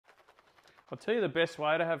I'll tell you the best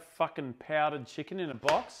way to have fucking powdered chicken in a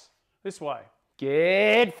box. This way.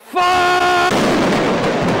 Get fucked!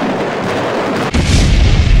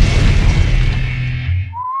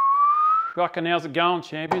 Fucking how's it going,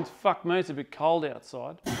 champions? Fuck me, it's a bit cold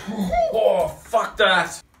outside. Oh, fuck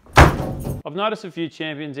that! I've noticed a few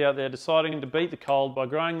champions out there deciding to beat the cold by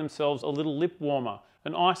growing themselves a little lip warmer,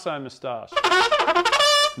 an ISO moustache.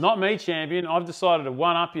 Not me, champion. I've decided to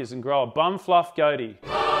one-up yous and grow a bum fluff goatee.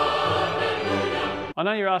 I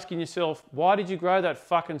know you're asking yourself, why did you grow that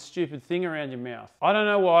fucking stupid thing around your mouth? I don't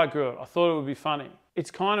know why I grew it. I thought it would be funny. It's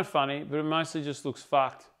kind of funny, but it mostly just looks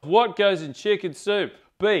fucked. What goes in chicken soup?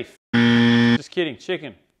 Beef. Just kidding,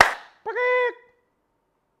 chicken.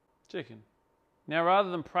 Chicken. Now, rather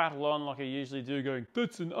than prattle on like I usually do going,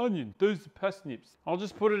 that's an onion, those are parsnips, I'll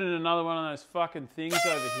just put it in another one of those fucking things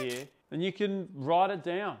over here, and you can write it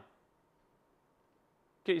down.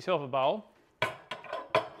 Get yourself a bowl.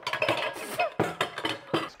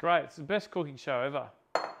 It's great, it's the best cooking show ever.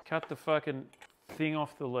 Cut the fucking thing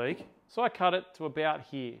off the leek. So I cut it to about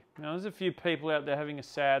here. Now, there's a few people out there having a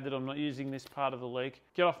sad that I'm not using this part of the leek.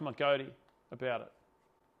 Get off my goatee about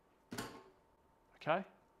it. Okay?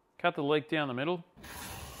 Cut the leek down the middle.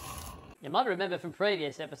 You might remember from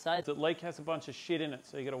previous episodes The leek has a bunch of shit in it,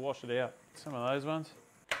 so you got to wash it out. Some of those ones.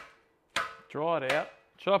 Dry it out.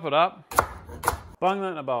 Chop it up. Bung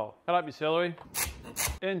that in a bowl. Cut up your celery.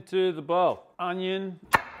 Into the bowl. Onion.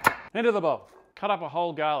 Into the bowl. Cut up a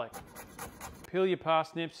whole garlic. Peel your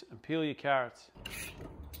parsnips and peel your carrots.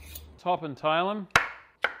 Top and tail them.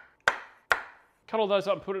 Cut all those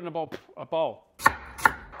up and put it in a bowl.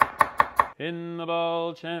 In the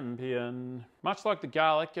bowl, champion. Much like the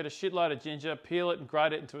garlic, get a shitload of ginger, peel it and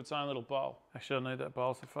grate it into its own little bowl. Actually, I need that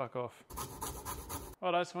bowl, so fuck off.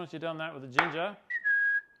 Righto, so once you've done that with the ginger,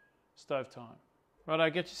 stove time. Righto,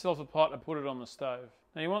 get yourself a pot and put it on the stove.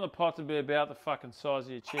 Now you want the pot to be about the fucking size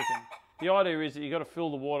of your chicken. The idea is that you've got to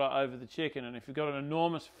fill the water over the chicken, and if you've got an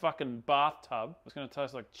enormous fucking bathtub, it's going to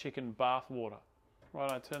taste like chicken bath water.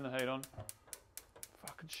 Righto, turn the heat on.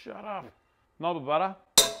 Fucking shut up. Knob of butter.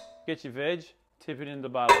 Get your veg, tip it in the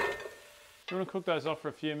butter. You want to cook those off for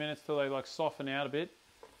a few minutes till they like soften out a bit.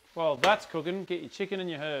 While that's cooking, get your chicken and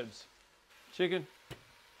your herbs. Chicken,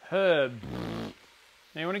 herb.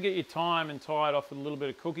 Now you want to get your thyme and tie it off with a little bit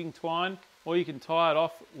of cooking twine, or you can tie it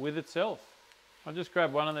off with itself. I just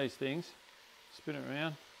grab one of these things, spin it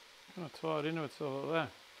around, I'm going to tie it into itself like that.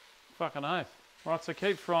 Fucking oath. Right, so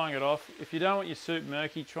keep frying it off. If you don't want your soup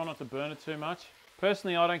murky, try not to burn it too much.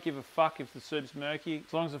 Personally, I don't give a fuck if the soup's murky,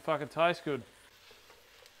 as long as it fucking tastes good.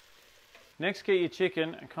 Next, get your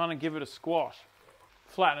chicken and kind of give it a squash.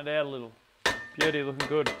 Flatten it out a little. Beauty, looking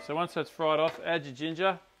good. So once that's fried off, add your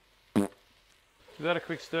ginger. Give that a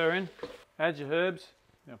quick stir in. Add your herbs.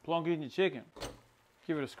 Now plonk in your chicken.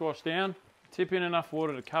 Give it a squash down. Tip in enough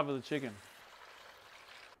water to cover the chicken.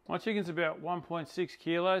 My chicken's about 1.6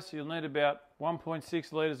 kilos, so you'll need about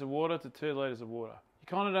 1.6 litres of water to 2 litres of water. You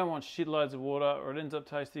kind of don't want shitloads of water or it ends up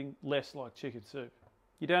tasting less like chicken soup.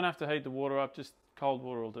 You don't have to heat the water up, just cold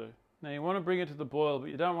water will do. Now you want to bring it to the boil, but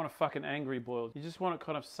you don't want a fucking angry boil. You just want it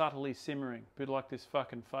kind of subtly simmering, a bit like this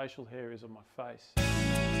fucking facial hair is on my face.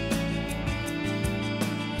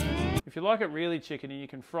 If you like it really chickeny, you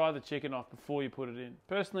can fry the chicken off before you put it in.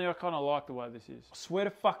 Personally, I kind of like the way this is. I swear to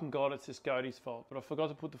fucking God it's this goatee's fault, but I forgot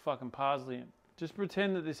to put the fucking parsley in. Just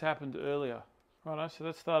pretend that this happened earlier. Righto, so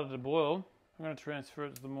that started to boil. I'm going to transfer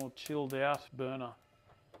it to the more chilled out burner.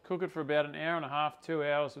 Cook it for about an hour and a half, 2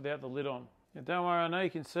 hours without the lid on. Now don't worry, I know you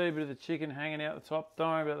can see a bit of the chicken hanging out the top. Don't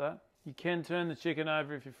worry about that. You can turn the chicken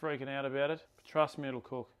over if you're freaking out about it, but trust me, it'll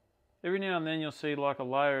cook. Every now and then you'll see like a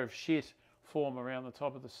layer of shit form around the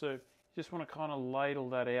top of the soup. You just want to kind of ladle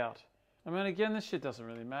that out. I mean, again, this shit doesn't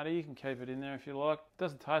really matter. You can keep it in there if you like. It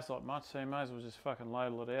doesn't taste like much, so you may as well just fucking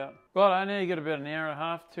ladle it out. Right, now you got about an hour and a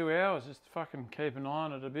half, 2 hours. Just fucking keep an eye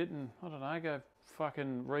on it a bit and, I don't know, go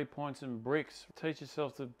fucking repoint some bricks. Teach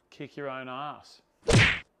yourself to kick your own ass.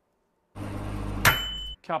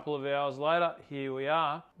 Couple of hours later, here we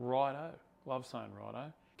are. Righto. Love saying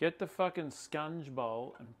righto. Get the fucking sponge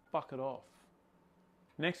bowl and fuck it off.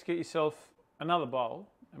 Next, get yourself another bowl,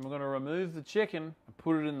 and we're going to remove the chicken and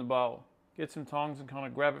put it in the bowl. Get some tongs and kind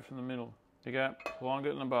of grab it from the middle. There you go, plonk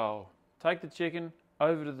it in the bowl. Take the chicken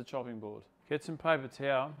over to the chopping board. Get some paper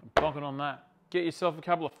towel and plonk it on that. Get yourself a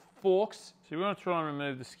couple of forks. So you want to try and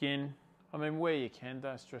remove the skin. I mean, where you can,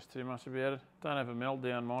 don't stress too much about it. Don't have a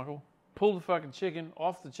meltdown, Michael. Pull the fucking chicken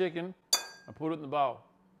off the chicken and put it in the bowl.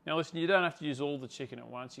 Now listen, you don't have to use all the chicken at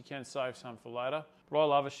once. You can save some for later. But I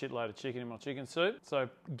love a shitload of chicken in my chicken soup. So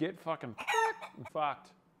get fucking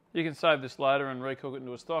fucked. You can save this later and recook it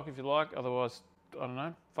into a stock if you like. Otherwise, I don't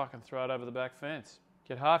know, fucking throw it over the back fence.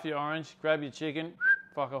 Get half your orange, grab your chicken,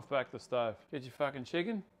 fuck off back to the stove. Get your fucking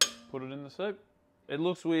chicken, put it in the soup. It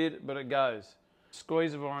looks weird, but it goes.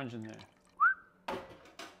 Squeeze of orange in there.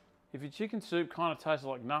 If your chicken soup kind of tastes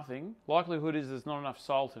like nothing, likelihood is there's not enough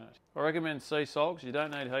salt in it. I recommend sea salt because you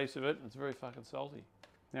don't need heaps of it. It's very fucking salty.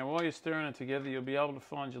 Now while you're stirring it together, you'll be able to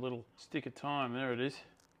find your little stick of thyme. There it is.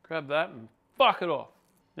 Grab that and fuck it off.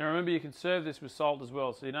 Now remember, you can serve this with salt as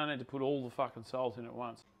well, so you don't need to put all the fucking salt in at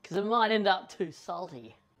once. Because it might end up too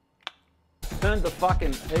salty. Turn the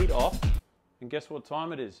fucking heat off, and guess what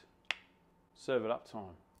time it is? Serve it up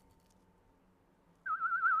time.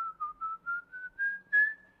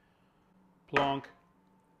 Plonk.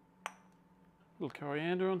 Little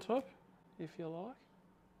coriander on top, if you like.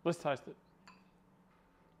 Let's taste it.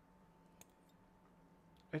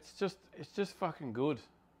 It's just fucking good.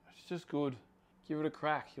 It's just good. Give it a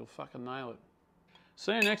crack, you'll fucking nail it.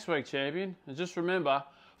 See you next week, champion. And just remember,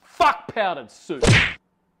 fuck powdered soup.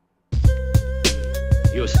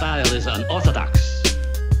 Your style is unorthodox.